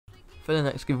For the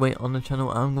next giveaway on the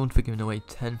channel, I'm going to be giving away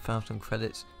 10,000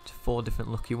 credits to 4 different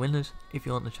lucky winners. If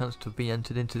you want the chance to be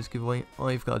entered into this giveaway,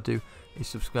 all you've got to do is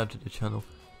subscribe to the channel,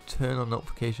 turn on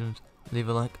notifications, leave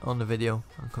a like on the video,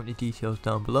 and comment your details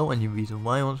down below and your reason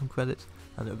why you want some credits,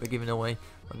 and it'll be given away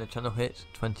when the channel hits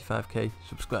 25k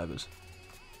subscribers.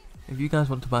 If you guys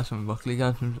want to buy some Rocket League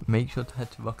items, make sure to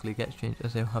head to Rocket League Exchange,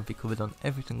 as they'll have you covered on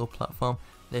every single platform.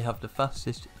 They have the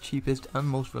fastest, cheapest and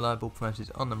most reliable prices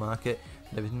on the market.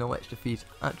 There is no extra fees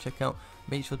at checkout.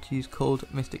 Make sure to use code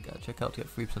MisTik at checkout to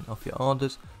get 3% off your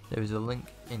orders. There is a link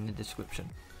in the description.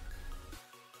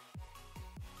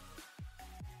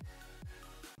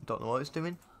 Don't know what it's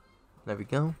doing. There we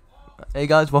go. Hey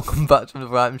guys, welcome back to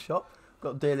another item shop.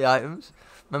 Got daily items.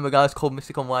 Remember guys, called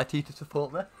MisTik on YT to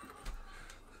support me.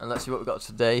 And let's see what we got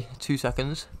today. 2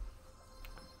 seconds.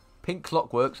 Pink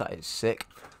Clockwork, that is sick.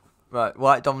 Right,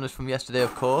 white dominus from yesterday,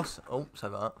 of course. Oh,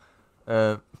 sorry about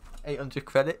that. 800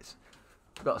 credits.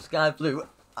 We've got sky blue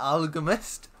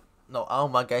alchemist. No,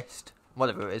 almagest.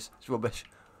 Whatever it is. It's rubbish.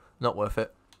 Not worth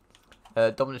it.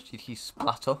 Dominus GT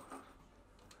splatter.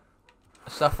 A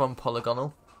saffron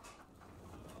polygonal.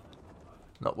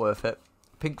 Not worth it.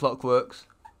 Pink Clockworks.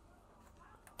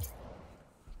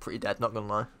 Pretty dead, not gonna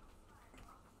lie.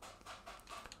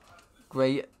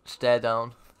 Grey stare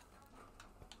down.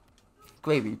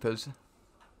 Grey Reapers.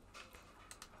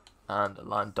 And a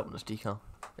lime dominus decal.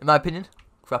 In my opinion,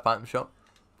 crap item shop.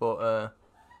 But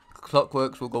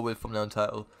Clockworks will go with thumbnail and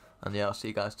title. And yeah, I'll see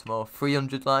you guys tomorrow.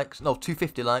 300 likes. No,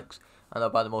 250 likes. And I'll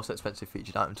buy the most expensive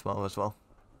featured item tomorrow as well.